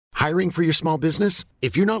Hiring for your small business?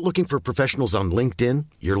 If you're not looking for professionals on LinkedIn,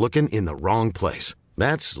 you're looking in the wrong place.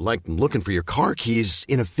 That's like looking for your car keys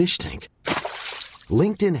in a fish tank.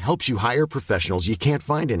 LinkedIn helps you hire professionals you can't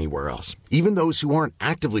find anywhere else, even those who aren't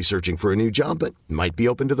actively searching for a new job but might be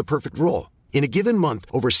open to the perfect role. In a given month,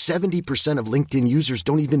 over 70% of LinkedIn users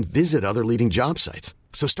don't even visit other leading job sites.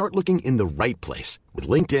 So start looking in the right place. With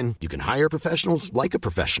LinkedIn, you can hire professionals like a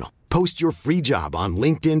professional. Post your free job on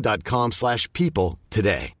linkedin.com/people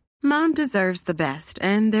today. Mom deserves the best,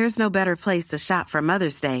 and there's no better place to shop for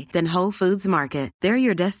Mother's Day than Whole Foods Market. They're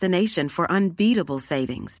your destination for unbeatable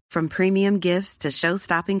savings, from premium gifts to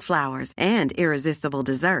show-stopping flowers and irresistible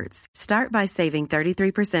desserts. Start by saving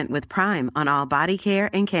 33% with Prime on all body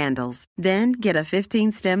care and candles. Then get a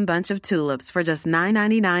 15-stem bunch of tulips for just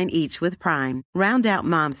 $9.99 each with Prime. Round out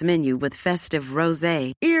Mom's menu with festive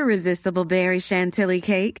rosé, irresistible berry chantilly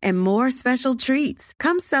cake, and more special treats.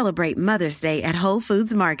 Come celebrate Mother's Day at Whole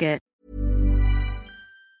Foods Market.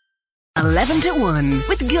 11 to 1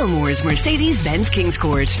 with Gilmore's Mercedes-Benz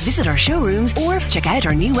Kingscourt. Visit our showrooms or check out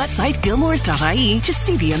our new website gilmores.ie to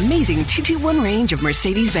see the amazing 221 range of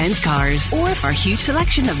Mercedes-Benz cars or our huge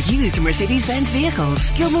selection of used Mercedes-Benz vehicles.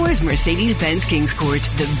 Gilmore's Mercedes-Benz Kingscourt,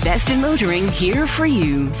 the best in motoring, here for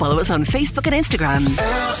you. Follow us on Facebook and Instagram.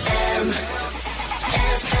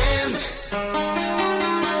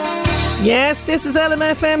 Yes, this is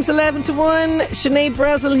LMFM's 11 to 1. Sinead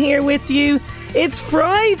Brazel here with you. It's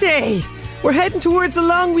Friday. We're heading towards a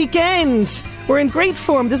long weekend. We're in great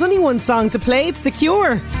form. There's only one song to play. It's The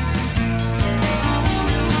Cure.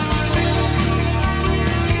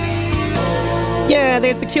 Yeah,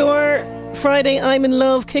 there's The Cure. Friday, I'm in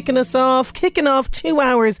Love, kicking off 2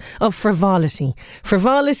 hours of frivolity,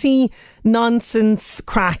 nonsense,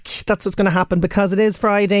 crack. That's what's going to happen because it is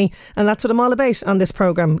Friday, and that's what I'm all about on this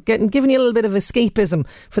programme, giving you a little bit of escapism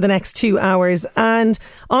for the next 2 hours. And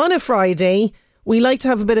on a Friday, we like to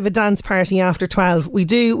have a bit of a dance party after 12. We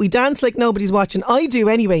do. We dance like nobody's watching. I do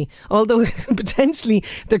anyway, although potentially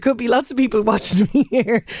there could be lots of people watching me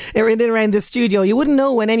here in and around the studio. You wouldn't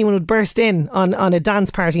know when anyone would burst in on a dance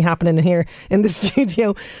party happening here in the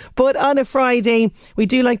studio. But on a Friday, we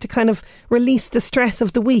do like to kind of release the stress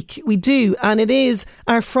of the week. We do. And it is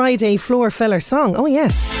our Friday floor filler song. Oh, yeah.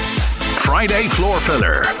 Friday floor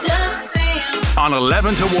filler on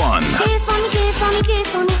 11 to 1.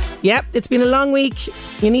 Yep, it's been a long week.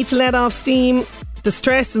 You need to let off steam. The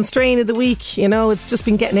stress and strain of the week, you know, it's just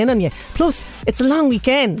been getting in on you. Plus, it's a long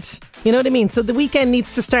weekend. You know what I mean? So the weekend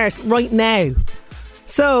needs to start right now.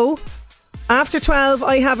 So, after 12,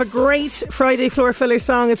 I have a great Friday floor filler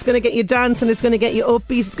song. It's going to get you dancing. It's going to get you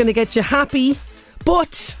upbeat. It's going to get you happy.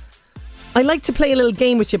 But I like to play a little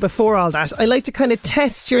game with you before all that. I like to kind of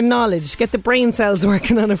test your knowledge, get the brain cells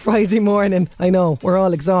working on a Friday morning. I know, we're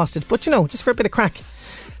all exhausted, but you know, just for a bit of crack.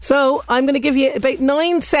 So I'm going to give you about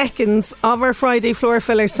 9 seconds of our Friday floor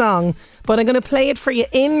filler song, but I'm going to play it for you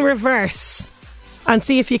in reverse and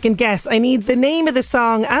see if you can guess. I need the name of the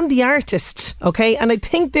song and the artist, okay? And I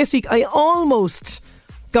think this week I almost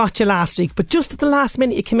got you last week, but just at the last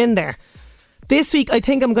minute you came in there. This week I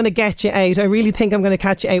think I'm going to get you out. I really think I'm going to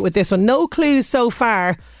catch you out with this one. No clues so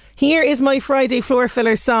far. Here is my Friday floor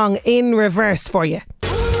filler song in reverse for you.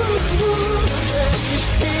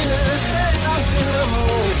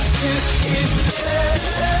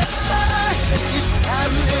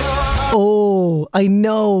 Oh, I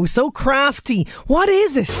know. So crafty. What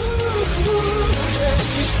is it?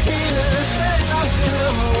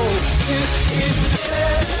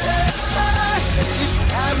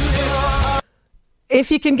 If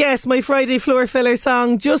you can guess my Friday floor filler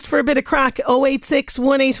song, just for a bit of crack, 086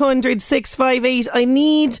 1800 658. I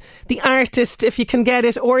need the artist if you can get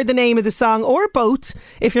it, or the name of the song, or both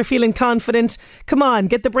if you're feeling confident. Come on,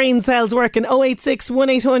 get the brain cells working. 086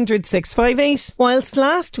 1800 658. Whilst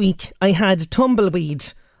last week I had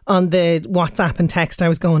tumbleweed on the WhatsApp and text, I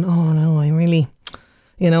was going, oh no, I really...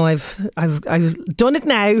 You know, I've done it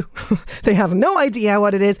now. They have no idea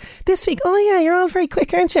what it is. This week, oh yeah, you're all very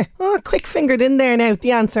quick, aren't you? Oh, quick fingered in there now,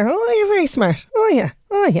 the answer. Oh, you're very smart. Oh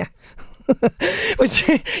yeah. But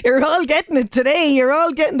you're all getting it today. You're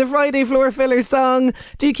all getting the Friday floor filler song.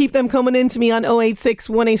 Do keep them coming in to me on 086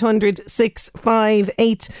 1800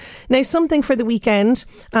 658. Now, something for the weekend,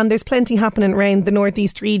 and there's plenty happening around the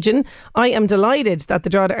northeast region. I am delighted that the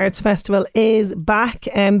Drogheda Arts Festival is back.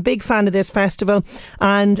 Big fan of this festival,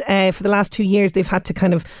 and for the last 2 years they've had to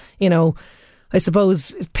kind of, you know, I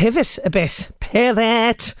suppose pivot a bit,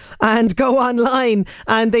 and go online,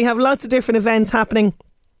 and they have lots of different events happening.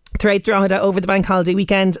 throughout Drogheda over the bank holiday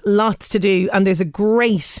weekend. Lots to do, and there's a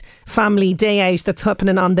great family day out that's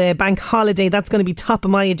happening on the bank holiday. That's going to be top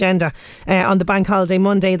of my agenda on the bank holiday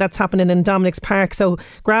Monday. That's happening in Dominic's Park, so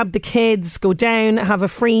grab the kids, go down, have a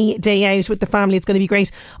free day out with the family. It's going to be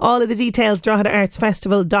great. All of the details,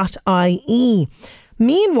 droghedaaartsfestival.ie.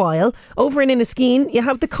 Meanwhile, over in Inniskeen, you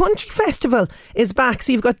have the Country Festival is back.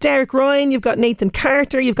 So you've got Derek Ryan, you've got Nathan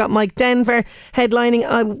Carter, you've got Mike Denver headlining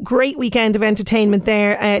a great weekend of entertainment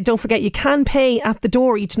there. Don't forget, you can pay at the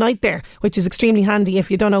door each night there, which is extremely handy if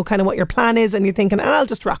you don't know kind of what your plan is and you're thinking, I'll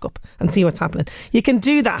just rock up and see what's happening. You can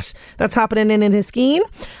do that. That's happening in Inniskeen.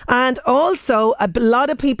 And also, a lot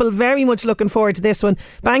of people very much looking forward to this one.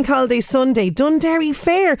 Bank Holiday Sunday, Dundee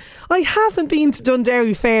Fair. I haven't been to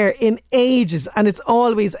Dundee Fair in ages, and it's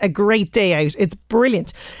always a great day out. It's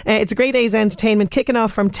brilliant. It's a great day's entertainment, kicking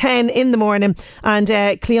off from 10 in the morning, and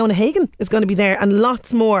Cleona Hagan is going to be there, and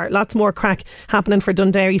lots more crack happening for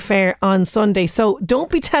Dundee Fair on Sunday. So don't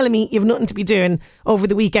be telling me you've nothing to be doing over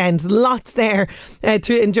the weekend. Lots there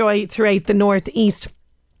to enjoy throughout the northeast.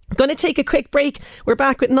 Going to take a quick break. We're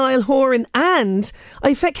back with Niall Horan, and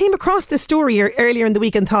I came across this story earlier in the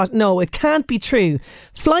week and thought, no, it can't be true.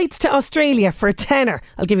 Flights to Australia for a tenner.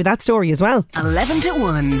 I'll give you that story as well. 11 to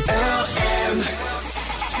 1.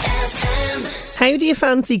 How do you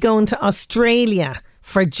fancy going to Australia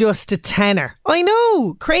for just a tenner? I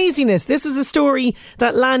know, craziness. This was a story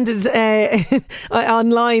that landed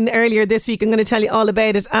online earlier this week. I'm going to tell you all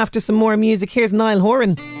about it after some more music. Here's Niall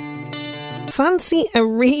Horan. Fancy a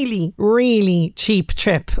really, really cheap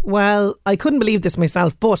trip? Well, I couldn't believe this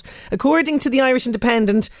myself, but according to the Irish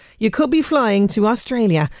Independent, you could be flying to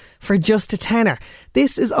Australia for just a tenner.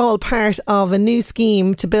 This is all part of a new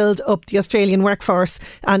scheme to build up the Australian workforce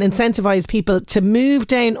and incentivise people to move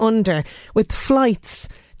down under, with flights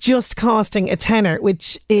just costing a tenner,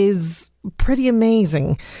 which is pretty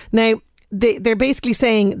amazing. Now, they're basically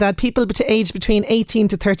saying that people aged between 18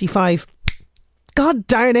 to 35, God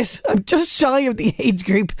darn it, I'm just shy of the age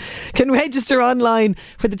group, can register online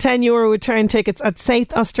for the €10 return tickets at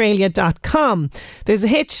southaustralia.com. There's a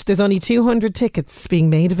hitch. There's only 200 tickets being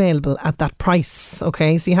made available at that price.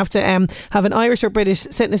 Okay, so you have to have an Irish or British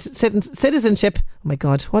citizenship. Oh my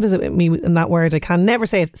God, what is it with me in that word? I can never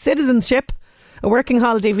say it. Citizenship, a working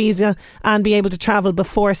holiday visa, and be able to travel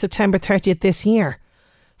before September 30th this year.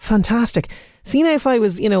 Fantastic. See, now if I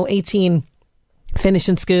was, 18,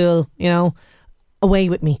 finishing school, away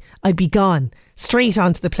with me, I'd be gone straight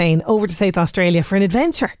onto the plane over to South Australia for an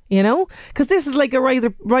adventure, because this is like a rite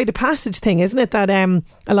of passage thing, isn't it, that a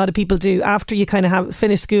lot of people do after you kind of have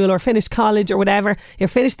finished school or finished college or whatever. You're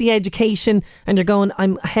finished the education and you're going,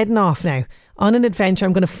 I'm heading off now on an adventure.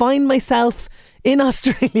 I'm going to find myself in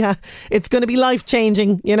Australia. It's going to be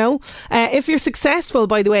life-changing, If you're successful,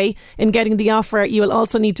 by the way, in getting the offer, you will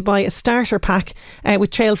also need to buy a starter pack with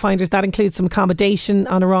Trailfinders. That includes some accommodation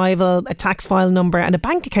on arrival, a tax file number and a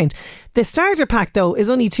bank account. The starter pack, though, is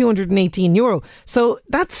only €218. So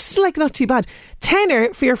that's not too bad.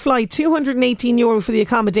 Tenner for your flight, €218 for the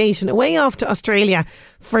accommodation, away off to Australia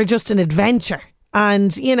for just an adventure.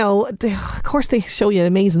 And, of course they show you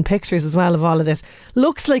amazing pictures as well of all of this.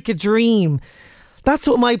 Looks like a dream. That's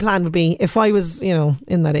what my plan would be if I was,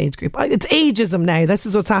 in that age group. It's ageism now. This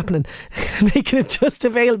is what's happening. Making it just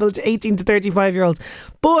available to 18 to 35 year olds.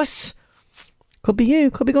 But could be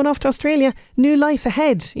you. Could be going off to Australia. New life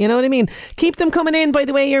ahead. You know what I mean? Keep them coming in, by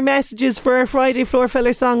the way, your messages for our Friday Floor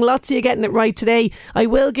Filler song. Lots of you getting it right today. I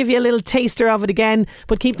will give you a little taster of it again,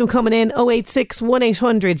 but keep them coming in. 086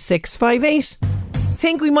 1800 658. I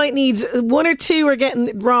think we might need one or two are getting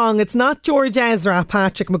it wrong. It's not George Ezra,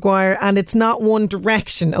 Patrick Maguire, and it's not One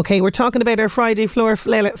Direction. Okay, we're talking about our Friday Floor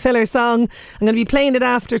Filler song. I'm going to be playing it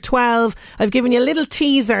after 12. I've given you a little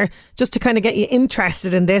teaser just to kind of get you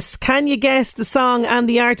interested in this. Can you guess the song and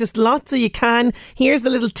the artist? Lots of you can. Here's the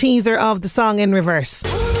little teaser of the song in reverse.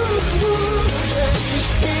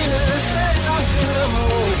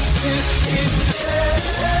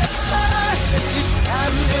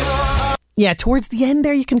 Yeah, towards the end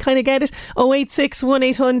there you can kind of get it. 086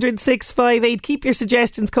 1800 658. Keep your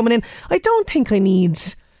suggestions coming in. I don't think I need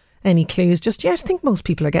any clues just yet. I think most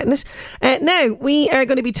people are getting it. Now, we are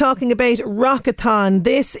going to be talking about Rockathon.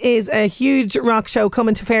 This is a huge rock show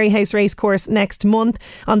coming to Fairyhouse Racecourse next month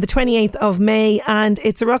on the 28th of May, and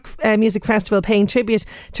it's a rock music festival paying tribute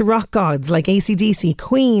to rock gods like AC/DC,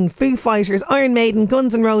 Queen, Foo Fighters, Iron Maiden,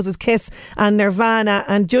 Guns N' Roses, Kiss and Nirvana.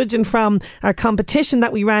 And judging from our competition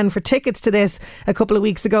that we ran for tickets to this a couple of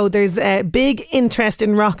weeks ago, there's a big interest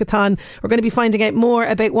in Rockathon. We're going to be finding out more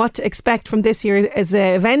about what to expect from this year's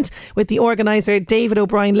event. with the organiser David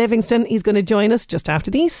O'Brien Livingston. He's going to join us just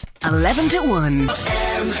after these. 11 to 1.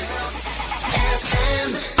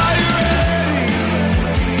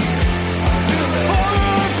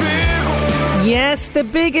 Yes, the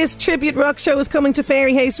biggest tribute rock show is coming to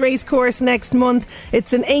Fairyhouse Racecourse next month.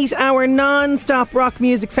 It's an 8-hour non-stop rock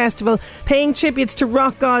music festival paying tributes to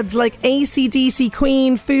rock gods like AC/DC,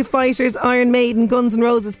 Queen, Foo Fighters, Iron Maiden, Guns N'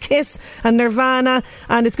 Roses, Kiss and Nirvana.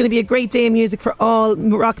 And it's going to be a great day of music for all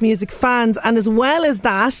rock music fans. And as well as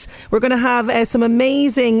that, we're going to have some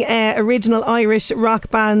amazing original Irish rock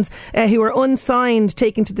bands who are unsigned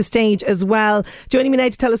taking to the stage as well. Joining me now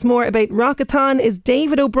to tell us more about Rockathon is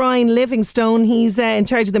David O'Brien Livingstone. He's in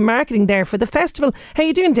charge of the marketing there for the festival. How are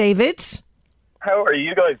you doing, David? How are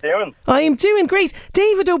you guys doing? I am doing great.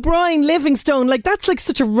 David O'Brien Livingstone, that's like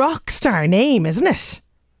such a rock star name, isn't it?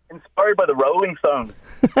 Inspired by the Rolling Stones.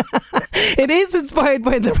 It is inspired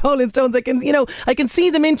by the Rolling Stones. I can see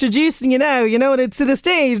them introducing you now, to the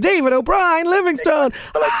stage. David O'Brien Livingstone.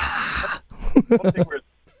 One thing we're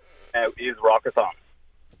now is Rockathon.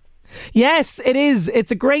 Yes, it is.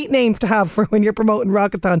 It's a great name to have for when you're promoting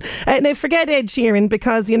Rockathon. Now, forget Ed Sheeran,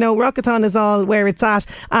 because, Rockathon is all where it's at.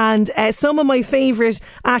 And some of my favourite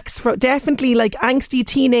acts, definitely like angsty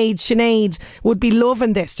teenage Sinead, would be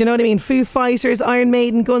loving this. Do you know what I mean? Foo Fighters, Iron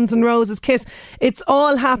Maiden, Guns N' Roses, Kiss. It's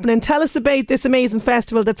all happening. Tell us about this amazing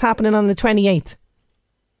festival that's happening on the 28th.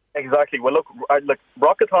 Exactly. Well, look,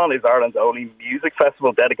 Rockathon is Ireland's only music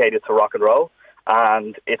festival dedicated to rock and roll.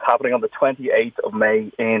 And it's happening on the 28th of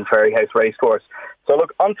May in Fairyhouse Racecourse. So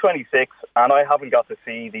look, I'm 26 and I haven't got to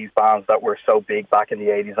see these bands that were so big back in the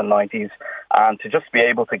 80s and 90s, and to just be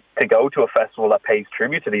able to go to a festival that pays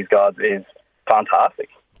tribute to these gods is fantastic.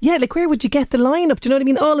 Yeah, where would you get the lineup? Do you know what I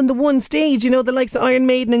mean? All in the one stage, the likes of Iron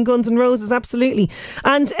Maiden and Guns N' Roses, absolutely.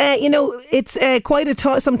 And, it's quite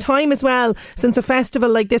some time as well since a festival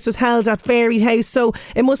like this was held at Fairyhouse, so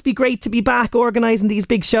it must be great to be back organising these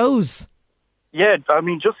big shows. Yeah, I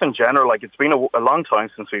mean, just in general, it's been a long time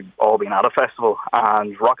since we've all been at a festival,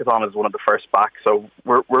 and Rockathon is one of the first back, so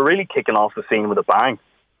we're really kicking off the scene with a bang.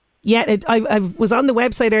 Yeah, I was on the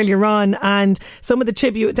website earlier on, and some of the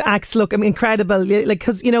tribute acts look incredible.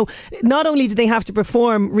 Because, not only do they have to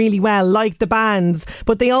perform really well, like the bands,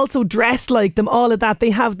 but they also dress like them, all of that.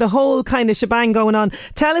 They have the whole kind of shebang going on.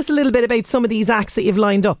 Tell us a little bit about some of these acts that you've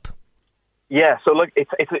lined up. Yeah, so look,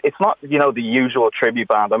 it's not, the usual tribute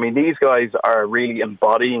band. I mean, these guys are really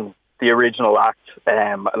embodying the original act.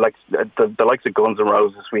 Like the likes of Guns N'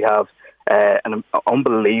 Roses, we have an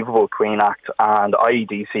unbelievable Queen act, and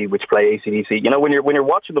IEDC, which play AC/DC. When you're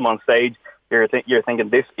watching them on stage, you're thinking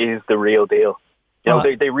this is the real deal.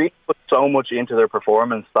 They really put so much into their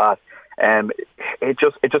performance that it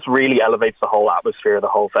just really elevates the whole atmosphere of the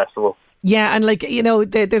whole festival. Yeah, and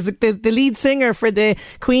there's the lead singer for the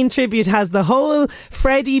Queen tribute has the whole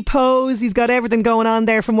Freddie pose. He's got everything going on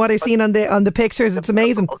there from what I've seen on the pictures. It's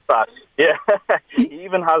amazing. Yeah, he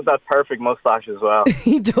even has that perfect moustache as well.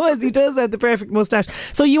 He does have the perfect moustache.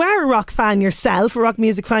 So you are a rock fan yourself, a rock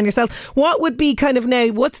music fan yourself. What would be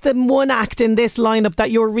what's the one act in this lineup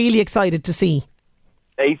that you're really excited to see?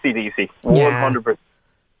 AC/DC, 100%.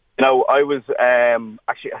 I was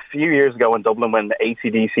actually a few years ago in Dublin when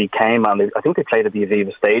AC/DC came, and I think they played at the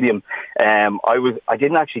Aviva Stadium. I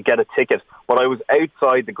didn't actually get a ticket, but I was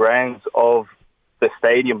outside the grounds of the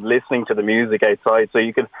stadium listening to the music outside. So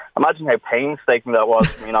you can imagine how painstaking that was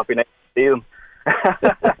for me not being able to see them.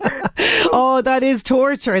 Oh, that is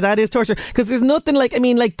torture. Because there's nothing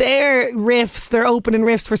their riffs, their opening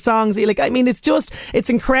riffs for songs. It's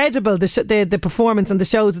incredible the performance and the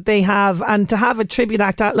shows that they have, and to have a tribute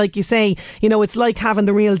act, like you say, it's like having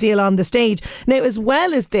the real deal on the stage. Now, as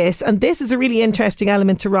well as this, and this is a really interesting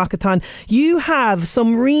element to Rockathon, you have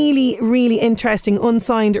some really, really interesting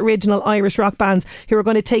unsigned original Irish rock bands who are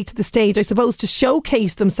going to take to the stage, I suppose, to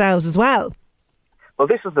showcase themselves as well. Well,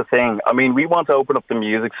 this is the thing. I mean, we want to open up the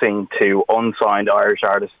music scene to unsigned Irish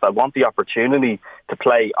artists that want the opportunity to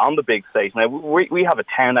play on the big stage. Now, we have a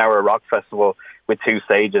 10-hour rock festival with 2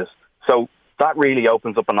 stages. So that really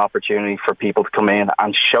opens up an opportunity for people to come in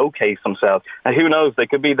and showcase themselves. And who knows, they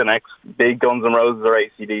could be the next big Guns N' Roses or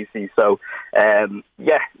AC/DC. So,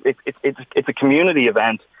 it's a community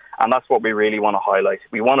event, and that's what we really want to highlight.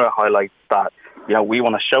 We want to highlight that, we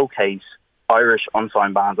want to showcase Irish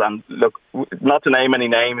unsigned bands. And look, not to name any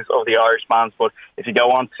names of the Irish bands, but if you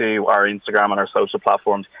go onto our Instagram and our social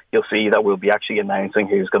platforms, you'll see that we'll be actually announcing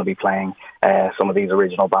who's going to be playing some of these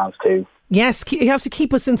original bands too. Yes, you have to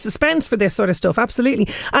keep us in suspense for this sort of stuff, absolutely.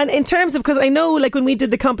 And in terms of, because I know like when we did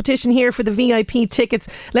the competition here for the VIP tickets,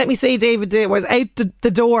 let me say, David, there was out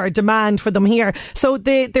the door demand for them here. So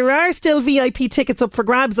there are still VIP tickets up for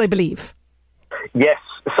grabs, I believe. Yes.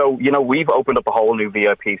 So, we've opened up a whole new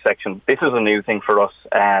VIP section. This is a new thing for us.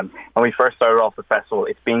 When we first started off the festival,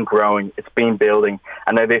 it's been growing, it's been building.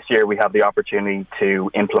 And now this year we have the opportunity to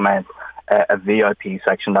implement a VIP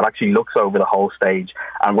section that actually looks over the whole stage.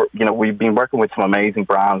 And we've been working with some amazing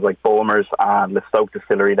brands like Bulmers and the Stoke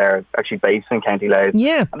Distillery there, actually based in County Louth.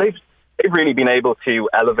 Yeah. And they've really been able to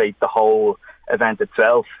elevate the whole event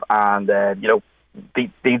itself. And, these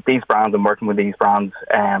brands and working with these brands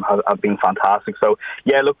have been fantastic. So,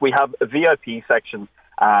 yeah, look, we have a VIP section.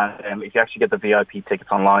 And if you actually get the VIP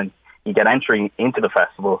tickets online, you get entry into the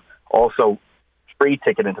festival. Also, free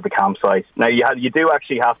ticket into the campsite. Now you do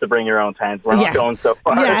actually have to bring your own tent. We're not going so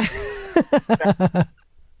far. Yeah.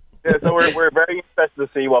 So we're very interested to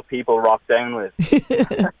see what people rock down with.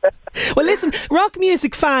 Well, listen, rock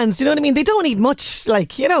music fans, do you know what I mean? They don't need much, a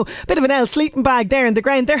bit of an L sleeping bag there in the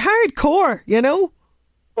ground. They're hardcore,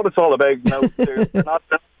 What it's all about, They're not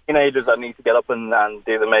teenagers that need to get up and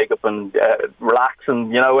do the makeup and relax,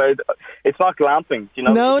 and it's not glamping.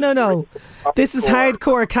 No. This is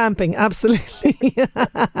hardcore camping, absolutely.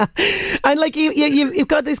 And you've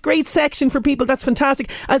got this great section for people. That's fantastic.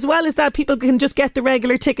 As well as that, people can just get the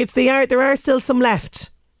regular tickets. There are still some left.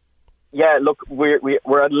 Yeah, look,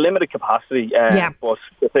 we're at limited capacity. But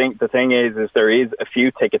the thing is there is a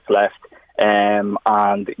few tickets left. And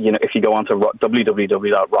if you go on to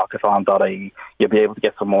www.rockathon.ie, you'll be able to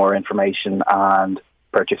get some more information and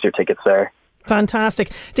purchase your tickets there.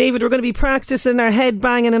 Fantastic. David, we're going to be practicing our head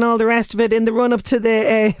banging and all the rest of it in the run up to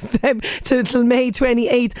the till May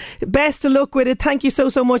 28th. Best of luck with it. Thank you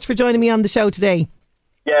so much for joining me on the show today.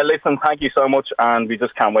 Yeah, listen, thank you so much, and we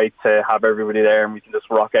just can't wait to have everybody there and we can just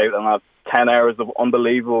rock out and have 10 hours of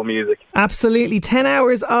unbelievable music. Absolutely, 10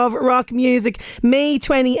 hours of rock music. May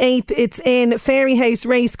 28th, it's in Fairyhouse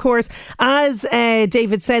Racecourse. As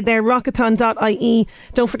David said there, rockathon.ie.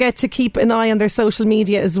 Don't forget to keep an eye on their social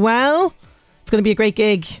media as well. It's going to be a great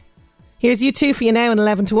gig. Here's U2 for you now in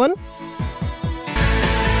 11 to 1.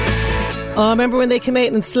 Oh, remember when they came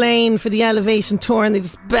out in Slane for the Elevation Tour and they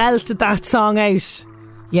just belted that song out?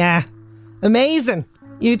 Yeah, amazing.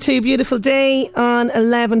 U2, Beautiful Day on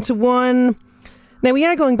 11 to 1. Now we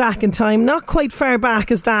are going back in time, not quite far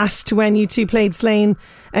back as that to when U2 played Slane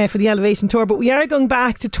for the Elevation Tour, but we are going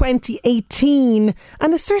back to 2018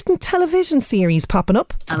 and a certain television series popping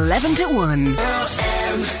up. 11 to 1.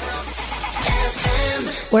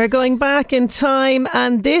 We're going back in time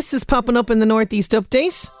and this is popping up in the Northeast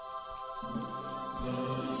Update.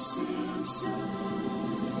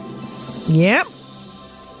 Yep.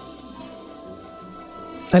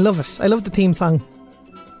 I love it. I love the theme song.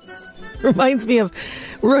 Reminds me of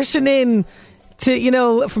rushing in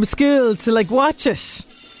to, from school to watch it.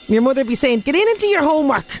 Your mother be saying, get in and do your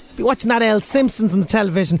homework. Be watching that El Simpsons on the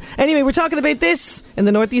television. Anyway, we're talking about this in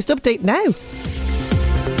the Northeast Update now.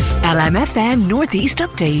 LMFM Northeast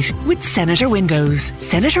Update with Senator Windows.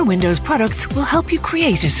 Senator Windows products will help you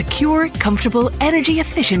create a secure, comfortable, energy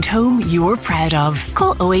efficient home you're proud of.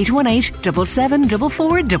 Call 0818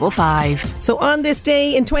 774455. So on this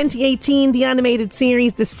day in 2018, the animated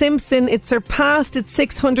series The Simpsons, it surpassed its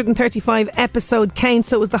 635 episode count.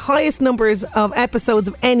 So it was the highest numbers of episodes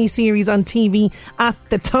of any series on TV at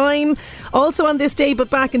the time. Also on this day,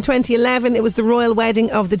 but back in 2011, it was the royal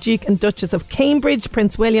wedding of the Duke and Duchess of Cambridge,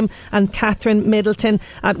 Prince William and Catherine Middleton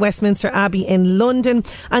at Westminster Abbey in London.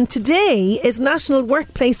 And today is National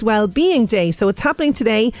Workplace Wellbeing Day. So it's happening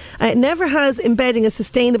today. It never has embedding a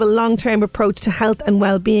sustainable long-term approach to health and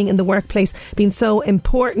well-being in the workplace been so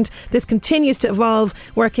important. This continues to evolve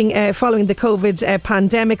working following the COVID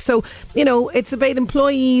pandemic. So, it's about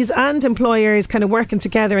employees and employers kind of working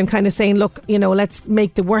together and kind of saying, look, let's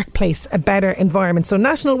make the workplace a better environment. So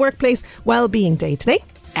National Workplace Wellbeing Day today.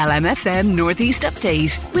 LMFM Northeast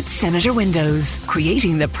Update with Senator Windows.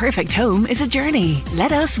 Creating the perfect home is a journey.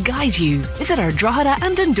 Let us guide you. Visit our Drogheda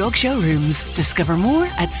and Dundalk showrooms. Discover more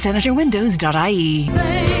at senatorwindows.ie.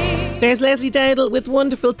 There's Leslie Dowdle with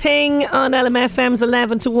Wonderful Thing on LMFM's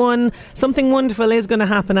 11 to 1. Something wonderful is going to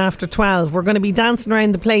happen after 12. We're going to be dancing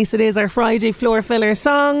around the place. It is our Friday floor filler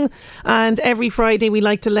song, and every Friday we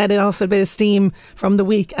like to let it off a bit of steam from the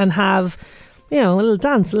week and have you know, a little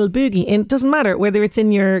dance, a little boogie. It doesn't matter whether it's in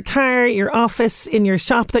your car, your office, in your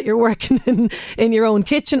shop that you're working in your own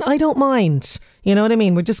kitchen. I don't mind. You know what I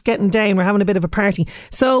mean? We're just getting down. We're having a bit of a party.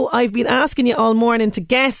 So I've been asking you all morning to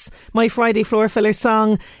guess my Friday Floor Filler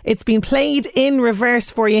song. It's been played in reverse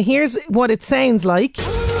for you. Here's what it sounds like.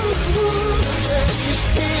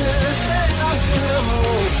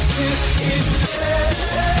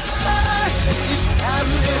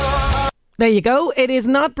 There you go. It is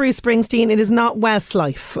not Bruce Springsteen. It is not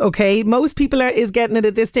Westlife. Okay, most people is getting it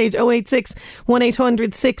at this stage. 086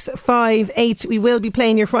 1800 658. We will be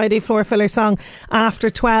playing your Friday Floor Filler song after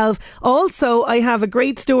 12. Also, I have a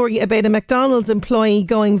great story about a McDonald's employee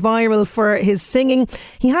going viral for his singing.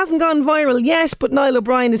 He hasn't gone viral yet, but Niall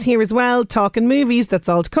O'Brien is here as well, talking movies. That's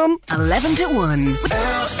all to come. 11 to 1.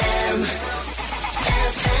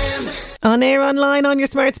 On air, online, on your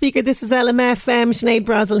smart speaker, this is LMFM. Sinead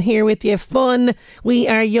Brazel here with you. Fun. We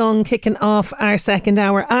are young, kicking off our second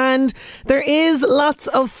hour. And there is lots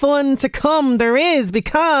of fun to come. There is,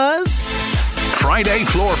 because... Friday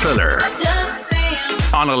Floor Filler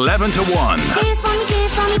on 11 to 1.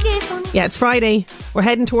 Yeah, it's Friday. We're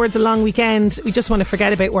heading towards a long weekend. We just want to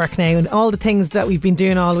forget about work now and all the things that we've been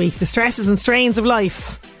doing all week. The stresses and strains of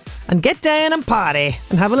life. And get down and party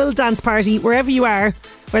and have a little dance party wherever you are.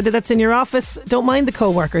 Whether that's in your office, don't mind the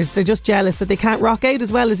co-workers. They're just jealous that they can't rock out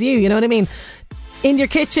as well as you know what I mean? In your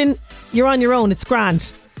kitchen, you're on your own, it's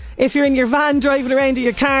grand. If you're in your van driving around in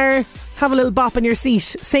your car, have a little bop in your seat.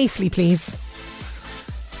 Safely, please.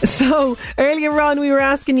 So, earlier on we were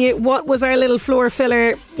asking you what was our little floor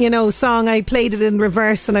filler, song. I played it in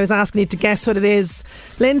reverse and I was asking you to guess what it is.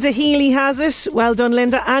 Linda Healy has it. Well done,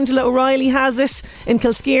 Linda. Angela O'Reilly has it in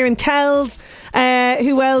Kilskeer and Kells.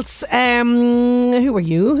 Who else? Who are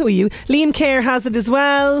you? Liam Kerr has it as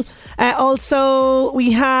well. Also,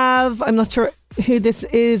 we have, I'm not sure who this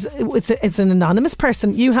is. It's an anonymous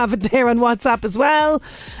person. You have it there on WhatsApp as well.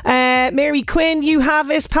 Mary Quinn, you have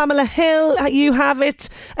it. Pamela Hill, you have it.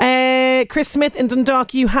 Chris Smith in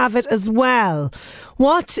Dundalk, you have it as well.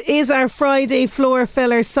 What is our Friday Floor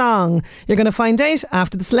Filler song? You're going to find out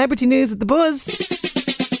after the celebrity news at The Buzz.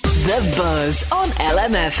 The Buzz on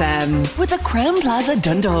LMFM with the Crown Plaza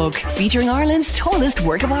Dundalk, featuring Ireland's tallest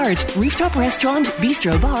work of art, rooftop restaurant,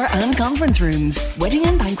 bistro bar and conference rooms, wedding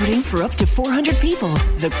and banqueting for up to 400 people.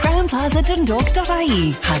 The Crown Plaza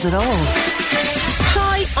Dundalk.ie has it all.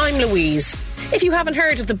 Hi, I'm Louise. If you haven't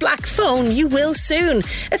heard of The Black Phone, you will soon.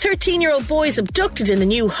 A 13-year-old boy is abducted in the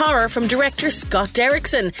new horror from director Scott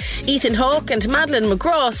Derrickson. Ethan Hawke and Madeleine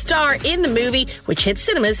McGraw star in the movie, which hits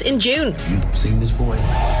cinemas in June. You've seen this boy?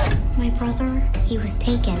 My brother, he was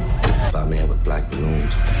taken. By a man with black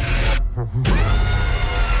balloons.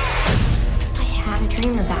 I had a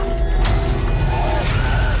dream about it.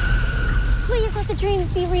 Please let the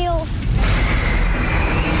dreams be real.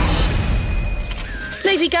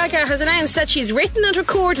 Lady Gaga has announced that she's written and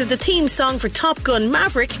recorded the theme song for Top Gun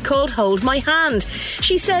Maverick called Hold My Hand.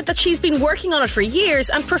 She said that she's been working on it for years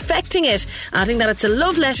and perfecting it, adding that it's a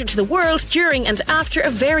love letter to the world during and after a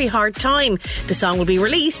very hard time. The song will be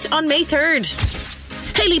released on May 3rd.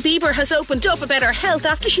 Hailey Bieber has opened up about her health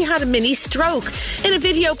after she had a mini stroke. In a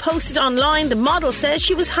video posted online, the model says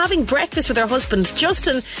she was having breakfast with her husband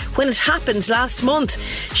Justin when it happened last month.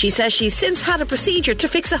 She says she's since had a procedure to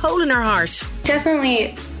fix a hole in her heart.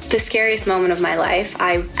 Definitely the scariest moment of my life.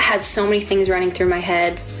 I had so many things running through my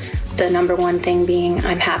head. The number one thing being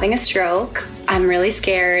I'm having a stroke. I'm really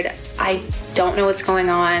scared. I don't know what's going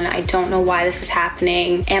on. I don't know why this is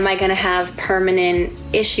happening. Am I going to have permanent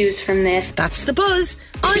issues from this? That's The Buzz.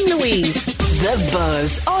 I'm Louise. The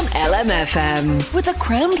Buzz on LMFM with the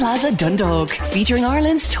Crown Plaza Dundalk, featuring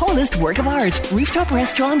Ireland's tallest work of art, rooftop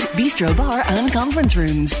restaurant, bistro bar and conference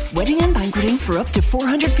rooms, wedding and banqueting for up to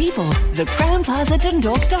 400 people. The Crown Plaza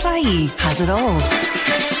Dundalk.ie has it all.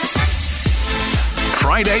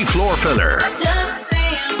 Friday Floor Filler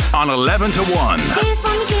on 11 to 1.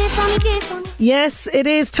 Yes, it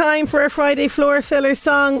is time for a Friday Floor Filler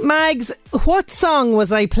song. Mags, what song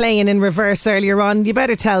was I playing in reverse earlier on? You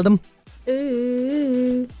better tell them.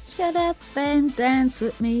 Ooh, shut up and dance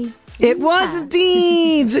with me. It was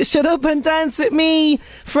indeed Shut Up and Dance With Me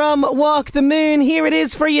from Walk the Moon. Here it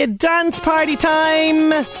is for you, dance party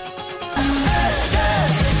time.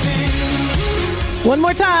 One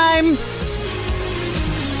more time.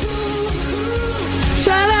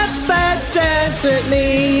 Shut up and dance with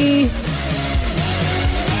me.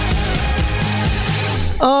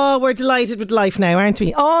 Oh, we're delighted with life now, aren't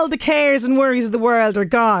we? All the cares and worries of the world are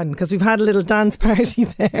gone because we've had a little dance party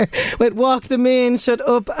there with Walk the Moon, Shut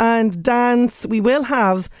Up and Dance. We will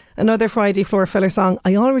have another Friday Floor Filler song.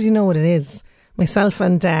 I already know what it is. Myself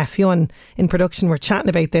and Fionn in production were chatting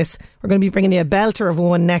about this. We're going to be bringing you a belter of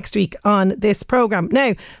one next week on this programme.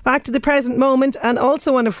 Now, back to the present moment, and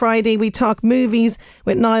also on a Friday we talk movies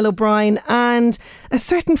with Niall O'Brien, and a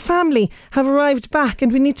certain family have arrived back,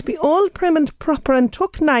 and we need to be all prim and proper and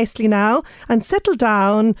tuck nicely now and settle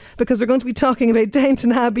down, because we're going to be talking about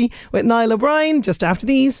Downton Abbey with Niall O'Brien just after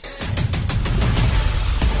these.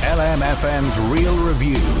 LMFM's Real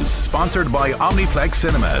Reviews, sponsored by Omniplex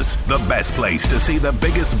Cinemas, the best place to see the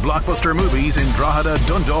biggest blockbuster movies in Drogheda,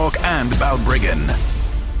 Dundalk and Balbriggan.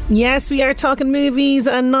 Yes, we are talking movies,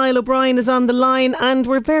 and Niall O'Brien is on the line, and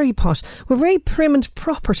we're very posh. We're very prim and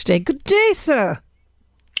proper today. Good day, sir.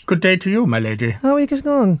 Good day to you, my lady. How are you getting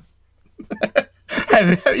on?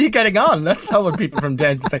 How are you getting on? That's not what people from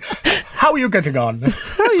Downton say. How are you getting on?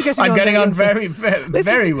 How are you getting on? I'm getting on very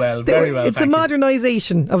well. It's a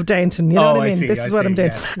modernisation of Downton. You know what I mean? See, this is what I'm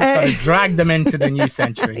doing. Yeah. Drag them into the new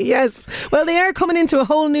century. Yes. Well, they are coming into a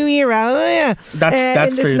whole new era. Oh, yeah. That's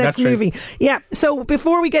in this true. Next movie. Yeah. So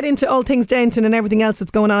before we get into all things Downton and everything else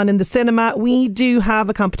that's going on in the cinema, we do have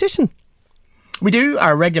a competition. We do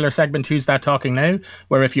our regular segment, Who's That Talking Now,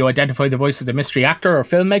 where if you identify the voice of the mystery actor or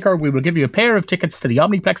filmmaker, we will give you a pair of tickets to the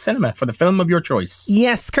Omniplex Cinema for the film of your choice.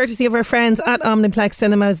 Yes, courtesy of our friends at Omniplex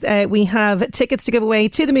Cinemas. We have tickets to give away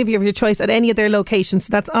to the movie of your choice at any of their locations. So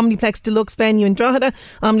that's Omniplex Deluxe Venue in Drogheda,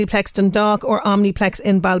 Omniplex Dundalk or Omniplex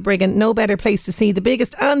in Balbriggan. No better place to see the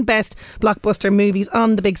biggest and best blockbuster movies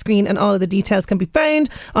on the big screen, and all of the details can be found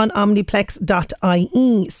on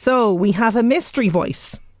omniplex.ie. So we have a mystery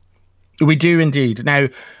voice. We do indeed. Now,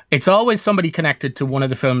 it's always somebody connected to one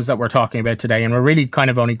of the films that we're talking about today, and we're really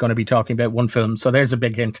kind of only going to be talking about one film, so there's a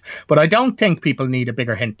big hint. But I don't think people need a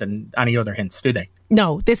bigger hint than any other hints, do they?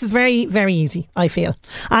 No, this is very, very easy, I feel.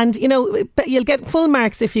 And, you know, you'll get full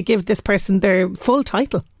marks if you give this person their full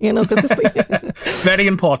title, you know, because this Very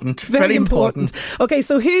important. Very important. Okay,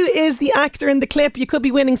 so who is the actor in the clip? You could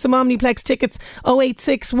be winning some Omniplex tickets.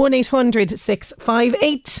 086 1800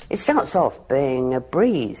 658. It starts off being a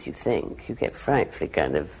breeze, you think. You get frightfully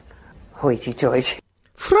kind of hoity-toity.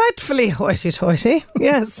 Frightfully hoity-toity.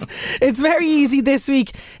 Yes. It's very easy this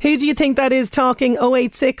week. Who do you think that is talking?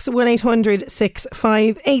 086 1800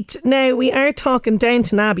 658. Now, we are talking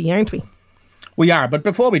Downton Abbey, aren't we? We are, but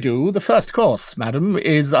before we do, the first course, madam,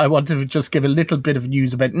 is I want to just give a little bit of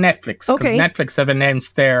news about Netflix. Okay. Because Netflix have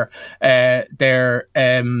announced their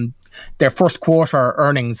first quarter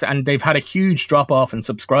earnings, and they've had a huge drop off in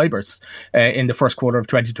subscribers in the first quarter of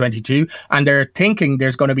 2022, and they're thinking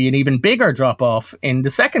there's going to be an even bigger drop off in the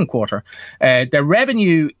second quarter. Their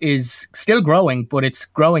revenue is still growing, but it's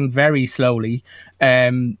growing very slowly.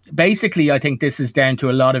 Basically, I think this is down to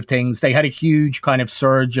a lot of things. They had a huge kind of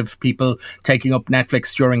surge of people taking up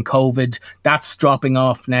Netflix during COVID. That's dropping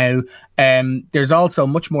off now. There's also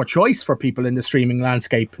much more choice for people in the streaming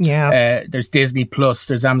landscape. Yeah. There's Disney Plus,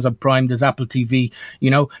 there's Amazon Prime, there's Apple TV.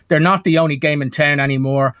 You know, they're not the only game in town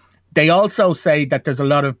anymore. They also say that there's a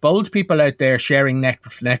lot of bold people out there sharing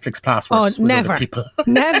Netflix passwords with other people.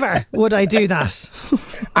 Never would I do that.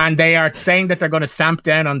 And they are saying that they're going to stamp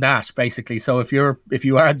down on that, basically. So if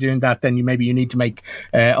you are doing that, then you need to make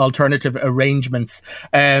alternative arrangements.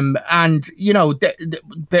 And you know,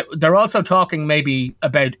 they're also talking maybe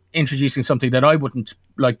about introducing something that I wouldn't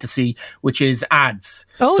like to see, which is ads.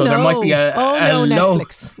 Oh, so there might be a low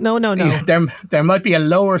Netflix. No. There might be a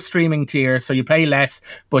lower streaming tier, so you pay less,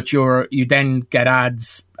 but you then get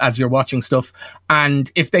ads as you're watching stuff.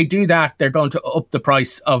 And if they do that, they're going to up the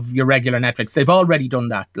price of your regular Netflix. They've already done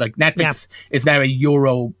that. Like Netflix is now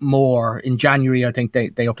 €1 more. In January, I think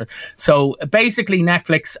they upped it. So basically,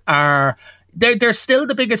 Netflix are. They're still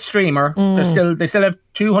the biggest streamer. They still have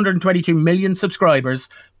 222 million subscribers,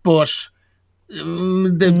 but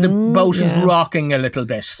the boat is rocking a little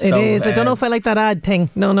bit. It is. I don't know if I like that ad thing.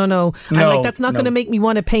 No. And that's not going to make me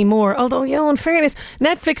want to pay more. Although, you know, in fairness,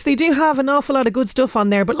 Netflix, they do have an awful lot of good stuff on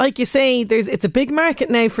there. But like you say, it's a big market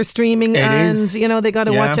now for streaming, and you know, they got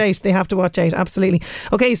to watch out. They have to watch out. Absolutely.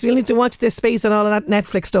 Okay, so we'll need to watch this space and all of that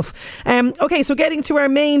Netflix stuff. Okay, so getting to our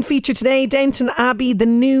main feature today, Downton Abbey, the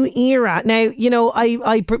new era. Now, you know,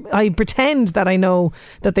 I pretend that I know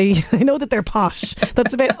that they're posh.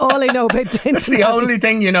 That's about all I know about Downton. That's the only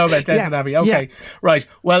thing you know about Downton Abbey. Okay, right.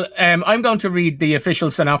 Well, I'm going to read the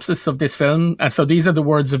official synopsis of this film. So these are the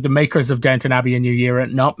words of the makers of Downton Abbey: A New Era,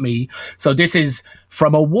 not me. So this is: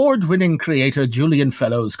 from award-winning creator Julian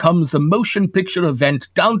Fellowes comes the motion picture event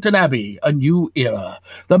Downton Abbey: A New Era.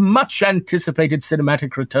 The much-anticipated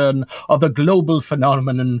cinematic return of the global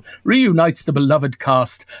phenomenon reunites the beloved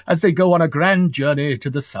cast as they go on a grand journey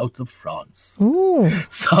to the south of France. Ooh.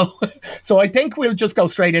 So I think we'll just go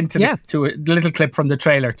straight into it. little clip from the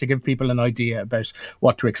trailer to give people an idea about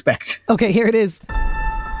what to expect. Okay, here it is.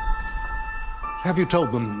 Have you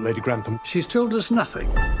told them, Lady Grantham? She's told us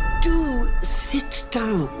nothing. Do sit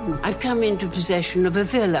down. I've come into possession of a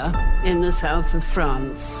villa in the south of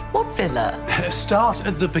France. What villa? Start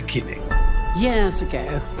at the beginning. Years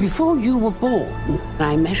ago, before you were born,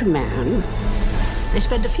 I met a man. They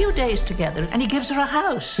spend a few days together and he gives her a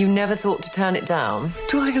house. You never thought to turn it down?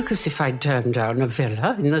 Do I look as if I'd turned down a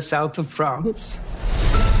villa in the south of France?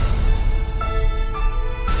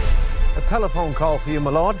 A telephone call for you,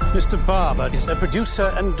 my lord. Mr. Barber is a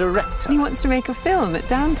producer and director. He wants to make a film at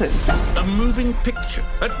Downton. A moving picture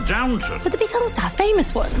at Downton. But the big film stars,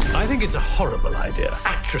 famous ones. I think it's a horrible idea.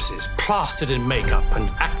 Actresses plastered in makeup and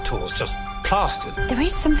actors just plastered. There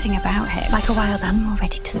is something about him, like a wild animal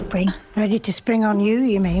ready to spring. Ready to spring on you,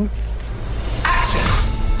 you mean?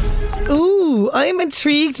 Ooh, I'm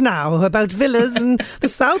intrigued now about villas in the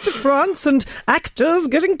south of France and actors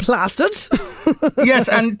getting plastered. Yes,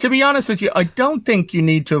 and to be honest with you, I don't think you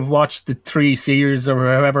need to have watched the 3 series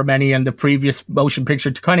or however many and the previous motion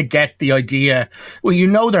picture to kind of get the idea. Well, you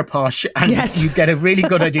know they're posh and you get a really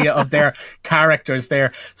good idea of their characters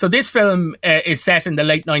there. So this film is set in the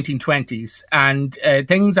late 1920s and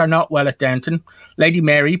things are not well at Downton. Lady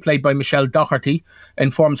Mary, played by Michelle Doherty,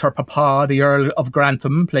 informs her papa, the Earl of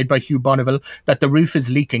Grantham, played by Hugh Bonneville, that the roof is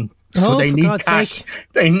leaking. So they need cash. Sake.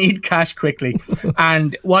 They need cash quickly.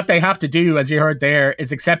 And what they have to do, as you heard there,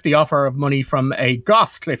 is accept the offer of money from a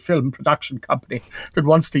Goscliff film production company that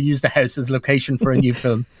wants to use the house as location for a new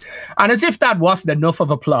film. And as if that wasn't enough of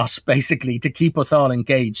a plot, basically, to keep us all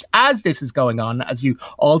engaged, as this is going on, as you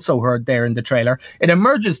also heard there in the trailer, it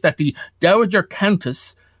emerges that the Dowager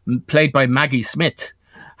Countess, played by Maggie Smith,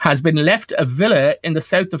 has been left a villa in the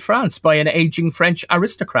south of France by an aging French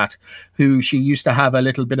aristocrat who she used to have a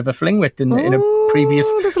little bit of a fling with in a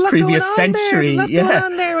previous century. There's a lot going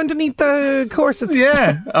on there underneath the corsets.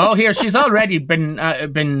 Yeah. Oh, here she's already been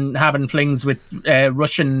having flings with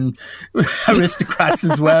Russian aristocrats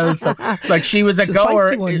as well. So, like, she was a goer.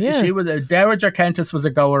 She was a Dowager Countess, was a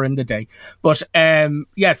goer in the day. But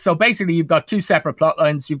so basically, you've got 2 separate plot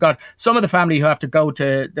lines. You've got some of the family who have to go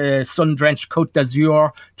to the sun-drenched Côte d'Azur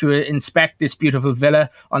to inspect this beautiful villa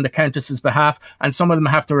on the Countess's behalf, and some of them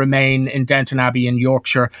have to remain in Downton Abbey in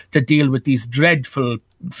Yorkshire to deal with these dreadful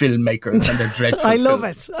filmmakers and their dreadful I love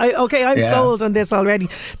it. I'm sold on this already.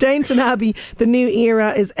 Downton Abbey, the new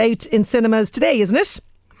era, is out in cinemas today, isn't it?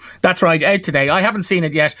 That's right, out today. I haven't seen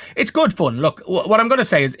it yet. It's good fun. Look, what I'm going to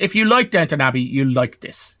say is, if you like Downton Abbey, you like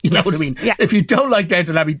this. You know what I mean? Yeah. If you don't like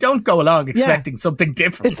Downton Abbey, don't go along expecting something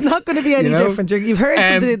different. It's not going to be any different. You've heard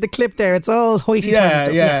from the clip there. It's all hoity-toity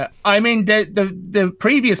stuff. Yeah. I mean, the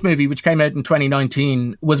previous movie, which came out in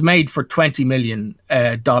 2019, was made for $20 million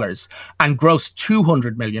and grossed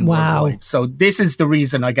 $200 million worldwide. So this is the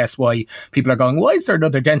reason, I guess, why people are going, why is there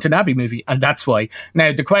another Downton Abbey movie? And that's why.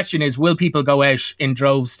 Now, the question is, will people go out in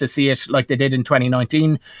droves to see it like they did in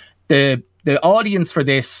 2019? The audience for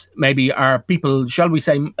this maybe are people, shall we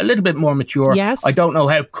say, a little bit more mature. Yes. I don't know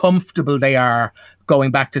how comfortable they are going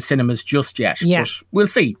back to cinemas just yet. Yeah. But we'll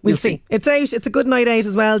see. We'll see. It's out. It's a good night out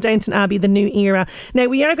as well. Downton Abbey, the new era. Now,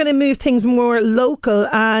 we are going to move things more local,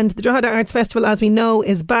 and the Drogheda Arts Festival, as we know,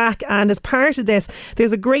 is back. And as part of this,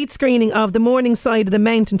 there's a great screening of The Morning Side of the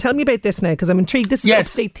Mountain. Tell me about this now, because I'm intrigued. This is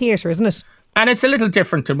Upstate Theatre, isn't it? And it's a little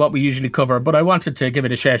different than what we usually cover, but I wanted to give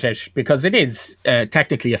it a shout out because it is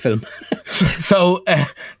technically a film. So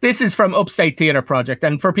this is from Upstate Theatre Project.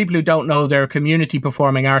 And for people who don't know, they're a community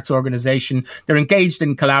performing arts organisation. They're engaged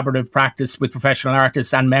in collaborative practice with professional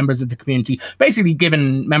artists and members of the community, basically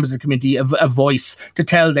giving members of the community a voice to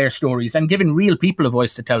tell their stories and giving real people a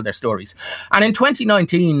voice to tell their stories. And in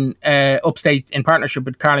 2019, Upstate, in partnership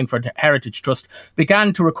with Carlingford Heritage Trust,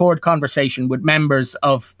 began to record conversation with members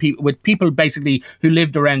of people basically who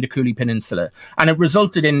lived around the Cooley Peninsula. And it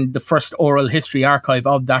resulted in the first oral history archive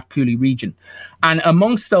of that Cooley region. And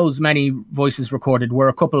amongst those many voices recorded were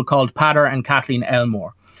a couple called Padder and Kathleen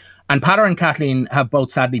Elmore. And Padder and Kathleen have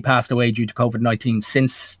both sadly passed away due to COVID-19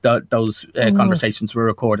 since those conversations were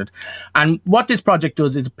recorded. And what this project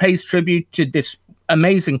does is it pays tribute to this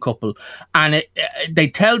amazing couple, and they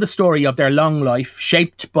tell the story of their long life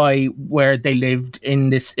shaped by where they lived in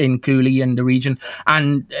Cooley and the region,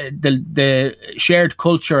 and the shared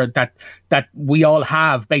culture that that we all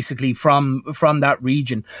have basically from that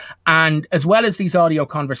region. And as well as these audio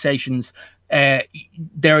conversations,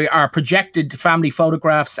 there are projected family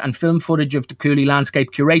photographs and film footage of the Cooley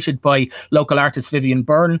landscape curated by local artist Vivian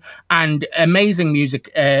Byrne, and amazing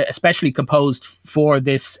music, especially composed for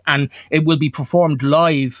this. And it will be performed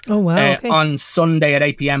live on Sunday at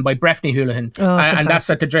 8 p.m. by Breffney Houlihan. And that's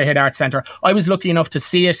at the Drogheda Arts Centre. I was lucky enough to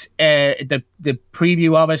see it, the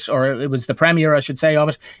preview of it, or it was the premiere, I should say, of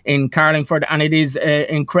it in Carlingford. And it is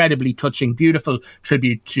incredibly touching, beautiful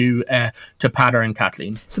tribute to Peadar and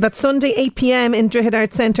Kathleen. So that's Sunday, 8 p.m. in Drogheda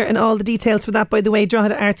Arts Centre, and all the details for that, by the way,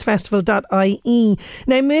 droghedaaartsfestival.ie.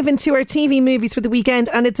 Now moving to our TV movies for the weekend,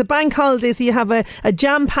 and it's a bank holiday, so you have a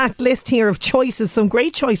jam-packed list here of choices, some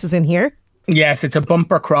great choices in here. Yes, it's a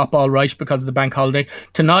bumper crop, all right, because of the bank holiday.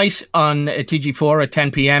 Tonight on TG4 at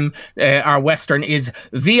 10 p.m, our Western is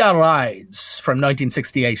Via Rides from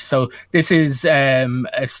 1968. So this is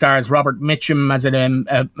stars Robert Mitchum as an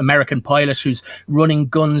American pilot who's running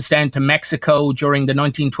guns down to Mexico during the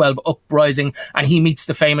 1912 uprising, and he meets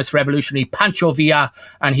the famous revolutionary Pancho Villa,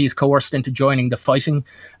 and he's coerced into joining the fighting.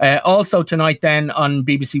 Also tonight then on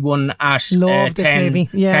BBC One at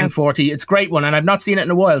 10:40. It's a great one, and I've not seen it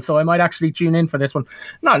in a while, so I might actually tune in for this one.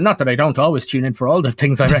 Not that I don't always tune in for all the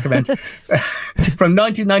things I recommend. From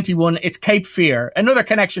 1991, it's Cape Fear, another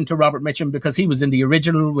connection to Robert Mitchum because he was in the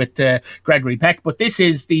original with Gregory Peck, but this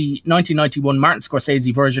is the 1991 Martin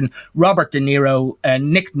Scorsese version. Robert De Niro,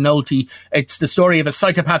 Nick Nolte. It's the story of a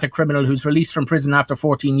psychopathic criminal who's released from prison after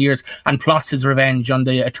 14 years and plots his revenge on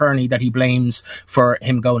the attorney that he blames for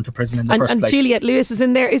him going to prison in the first place. And Juliette Lewis is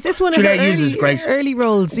in there. Is this one of her early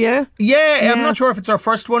roles? Yeah, I'm not sure if it's her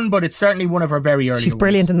first one, but it's certainly one of her very early She's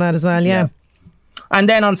brilliant in that as well, yeah. And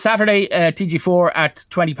then on Saturday, TG4 at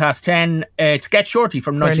 10:20, it's Get Shorty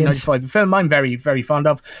from 1995, a film I'm very, very fond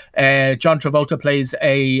of. John Travolta plays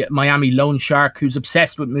a Miami loan shark who's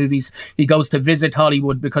obsessed with movies. He goes to visit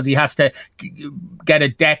Hollywood because he has to get a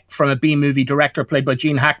debt from a B-movie director played by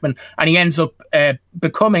Gene Hackman, and he ends up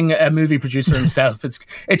becoming a movie producer himself.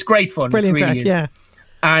 It's great fun. Brilliant, it really is. Yeah.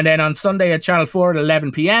 And then on Sunday at Channel 4 at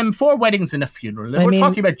 11 p.m, 4 Weddings and a Funeral. We're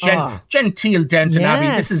talking about genteel Downton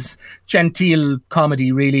Abbey. This is genteel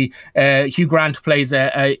comedy, really. Hugh Grant plays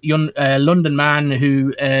a young London man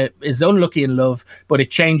who is unlucky in love, but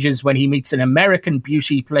it changes when he meets an American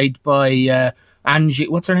beauty played by... Angie,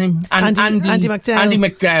 what's her name? Andy McDowell. Andy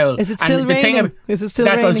McDowell. Is it still raining? That's what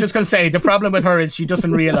I was just going to say. The problem with her is she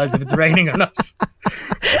doesn't realise if it's raining or not.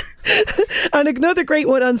 And another great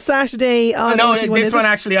one on Saturday. This one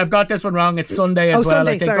actually, I've got this one wrong. It's Sunday as well.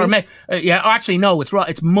 Sunday, I think. It's right.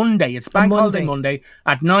 It's Monday. It's Bank Holiday Monday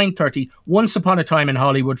at 9:30. Once Upon a Time in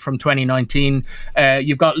Hollywood from 2019.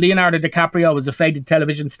 You've got Leonardo DiCaprio as a faded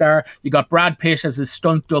television star. You got Brad Pitt as his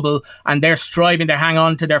stunt double, and they're striving to hang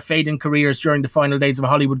on to their fading careers during the final days of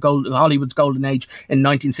Hollywood's golden age in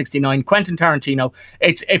 1969. Quentin Tarantino.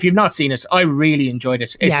 If you've not seen it, I really enjoyed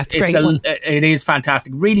it. It's a great one. It is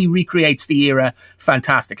fantastic. Really recreates the era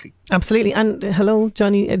fantastically. Absolutely. And hello,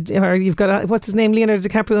 Johnny, you've got what's his name, Leonardo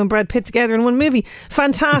DiCaprio and Brad Pitt together in one movie.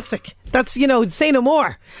 Fantastic. That's, say no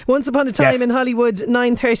more. Once Upon a Time in Hollywood,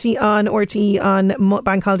 9:30 on RTE on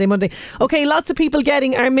Bank Holiday Monday. Okay, lots of people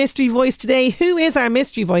getting our mystery voice today. Who is our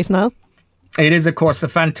mystery voice now? It is, of course, the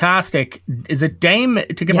fantastic, is it Dame,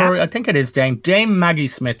 to give her, I think it is Dame Maggie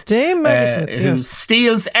Smith. Dame Maggie Smith, who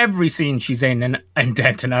steals every scene she's in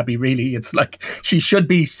Downton Abbey, really. It's like she should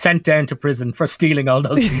be sent down to prison for stealing all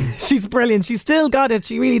those scenes. She's brilliant. She's still got it.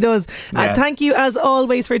 She really does. Thank you, as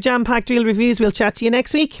always, for jam-packed Real Reviews. We'll chat to you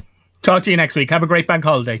next week. Talk to you next week. Have a great bank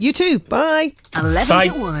holiday. You too. Bye.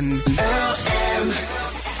 11 to 1.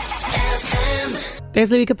 There's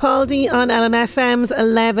Louis Capaldi on LMFM's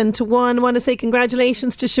 11 to 1. Want to say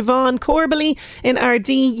congratulations to Siobhan Corbally in RD.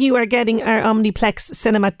 You are getting our Omniplex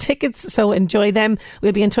cinema tickets, so enjoy them.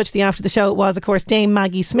 We'll be in touch with you after the show. It was, of course, Dame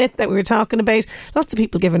Maggie Smith that we were talking about. Lots of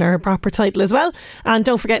people giving her a proper title as well. And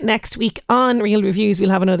don't forget, next week on Real Reviews,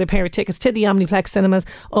 we'll have another pair of tickets to the Omniplex cinemas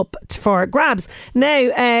up for grabs. Now,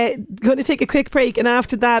 going to take a quick break, and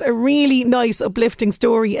after that, a really nice, uplifting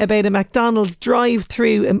story about a McDonald's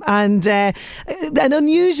drive-through and an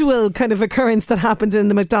unusual kind of occurrence that happened in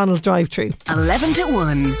the McDonald's drive-thru. 11 to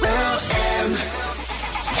 1.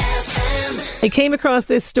 I came across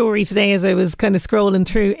this story today as I was kind of scrolling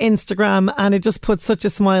through Instagram, and it just put such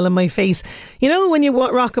a smile on my face. You know, when you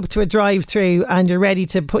rock up to a drive-thru and you're ready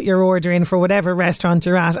to put your order in for whatever restaurant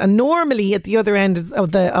you're at, and normally at the other end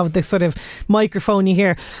of the sort of microphone you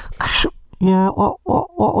hear, yeah, what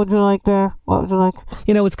would you like there? What would you like?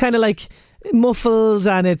 You know, it's kind of like muffled,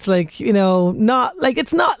 and it's like, you know, not like,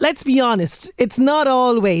 it's not, let's be honest, it's not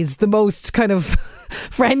always the most kind of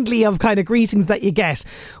friendly of kind of greetings that you get.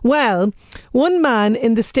 Well, one man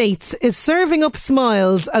in the States is serving up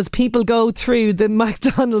smiles as people go through the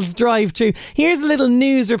McDonald's drive-thru. Here's a little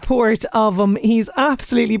news report of him. He's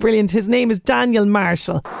absolutely brilliant. His name is Daniel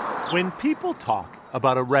Marshall. When people talk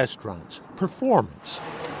about a restaurant's performance,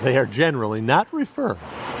 they are generally not referring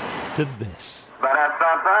to this.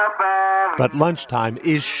 But lunchtime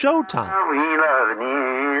is showtime.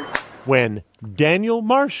 When Daniel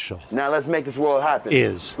Marshall, now let's make this world happen,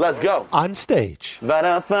 let's go on stage. We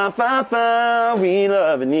love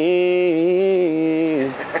and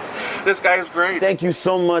need. This guy is great. Thank you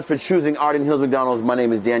so much for choosing Arden Hills McDonald's. My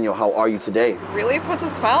name is Daniel. How are you today? Really puts a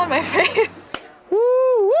smile on my face. Woo,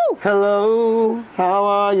 woo. Hello, how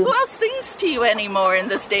are you? Who else sings to you anymore in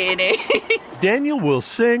this day and age? Daniel will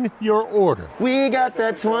sing your order. We got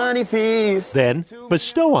that 20 piece. Then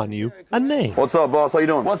bestow on you a name. What's up, boss? How you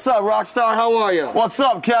doing? What's up, Rockstar? How are you? What's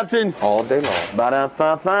up, Captain? All day long.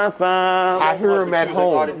 I hear him at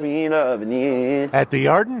home. At the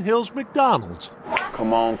Arden Hills McDonald's.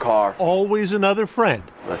 Come on, car. Always another friend.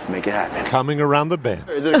 Let's make it happen. Coming around the bend.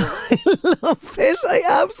 I love it. I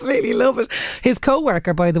absolutely love it. His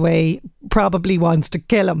co-worker, by the way, probably wants to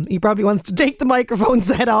kill him. He probably wants to take the microphone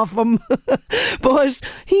set off him. But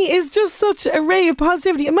he is just such a ray of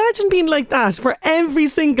positivity. Imagine being like that for every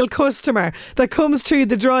single customer that comes through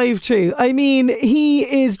the drive-thru. I mean,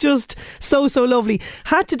 he is just so lovely.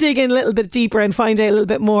 Had to dig in a little bit deeper and find out a little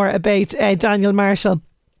bit more about Daniel Marshall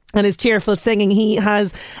and his cheerful singing. He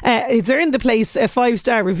has it's earned the place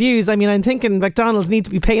 5-star reviews. I mean, I'm thinking McDonald's need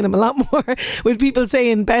to be paying him a lot more, with people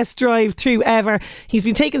saying best drive-through ever. He's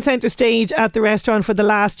been taking centre stage at the restaurant for the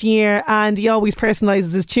last year, and he always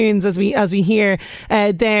personalises his tunes as we hear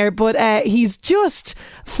there. But he's just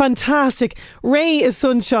fantastic. Ray is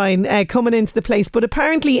sunshine coming into the place, but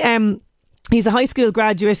apparently he's a high school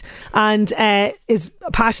graduate and is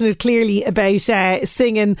passionate clearly about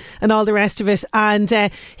singing and all the rest of it.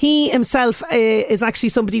 And he himself is actually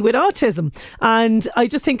somebody with autism. And I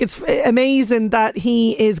just think it's amazing that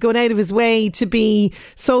he is going out of his way to be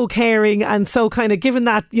so caring and so kind of giving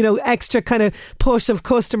that, you know, extra kind of push of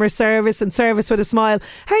customer service and service with a smile.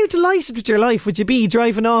 How delighted with your life would you be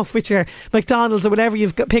driving off with your McDonald's or whatever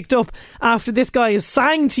you've got picked up after this guy has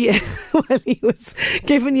sang to you while he was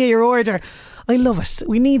giving you your order? I love it.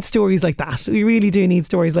 We need stories like that. We really do need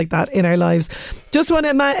stories like that in our lives. Just want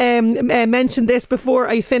to mention this before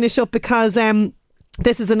I finish up, because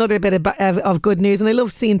this is another bit of good news, and I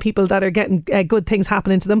love seeing people that are getting good things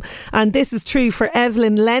happening to them. And this is true for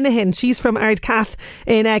Evelyn Lenihan. She's from Ardcath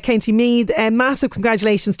in County Meath. Massive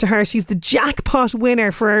congratulations to her. She's the jackpot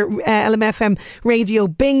winner for LMFM Radio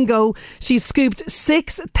Bingo. She's scooped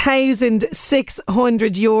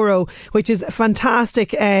 €6,600, which is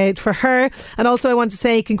fantastic for her. And also I want to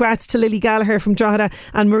say congrats to Lily Gallagher from Drogheda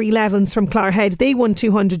and Marie Levins from Clarhead. They won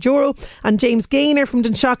 €200, and James Gaynor from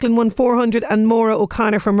Dunshaughlin won 400, and Maura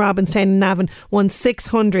O'Connor from Robinstown and Navan won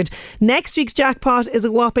 600. Next week's jackpot is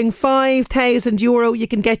a whopping €5,000. You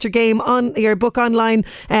can get your game on your book online,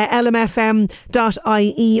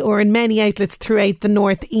 lmfm.ie, or in many outlets throughout the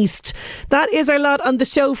northeast. That is our lot on the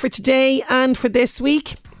show for today and for this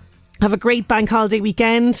week. Have a great bank holiday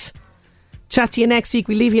weekend. Chat to you next week.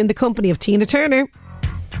 We leave you in the company of Tina Turner.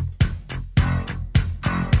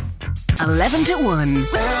 11 to 1.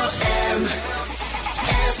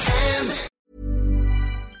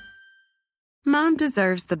 Mom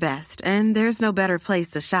deserves the best, and there's no better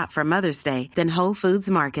place to shop for Mother's Day than Whole Foods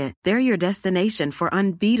Market. They're your destination for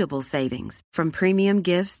unbeatable savings, from premium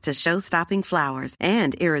gifts to show-stopping flowers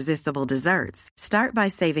and irresistible desserts. Start by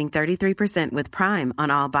saving 33% with Prime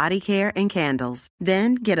on all body care and candles.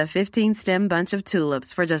 Then get a 15-stem bunch of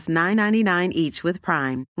tulips for just $9.99 each with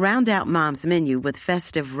Prime. Round out Mom's menu with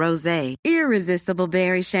festive rosé, irresistible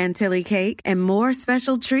berry chantilly cake, and more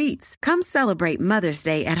special treats. Come celebrate Mother's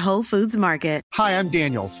Day at Whole Foods Market. Hi, I'm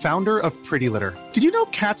Daniel, founder of Pretty Litter. Did you know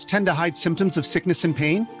cats tend to hide symptoms of sickness and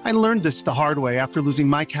pain? I learned this the hard way after losing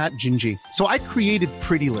my cat, Gingy. So I created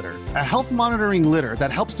Pretty Litter, a health monitoring litter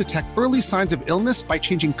that helps detect early signs of illness by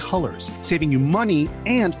changing colors, saving you money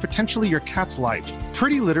and potentially your cat's life.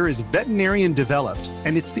 Pretty Litter is veterinarian developed,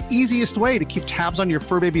 and it's the easiest way to keep tabs on your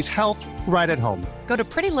fur baby's health right at home. Go to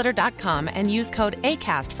prettylitter.com and use code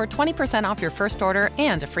ACAST for 20% off your first order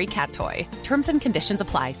and a free cat toy. Terms and conditions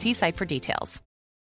apply. See site for details.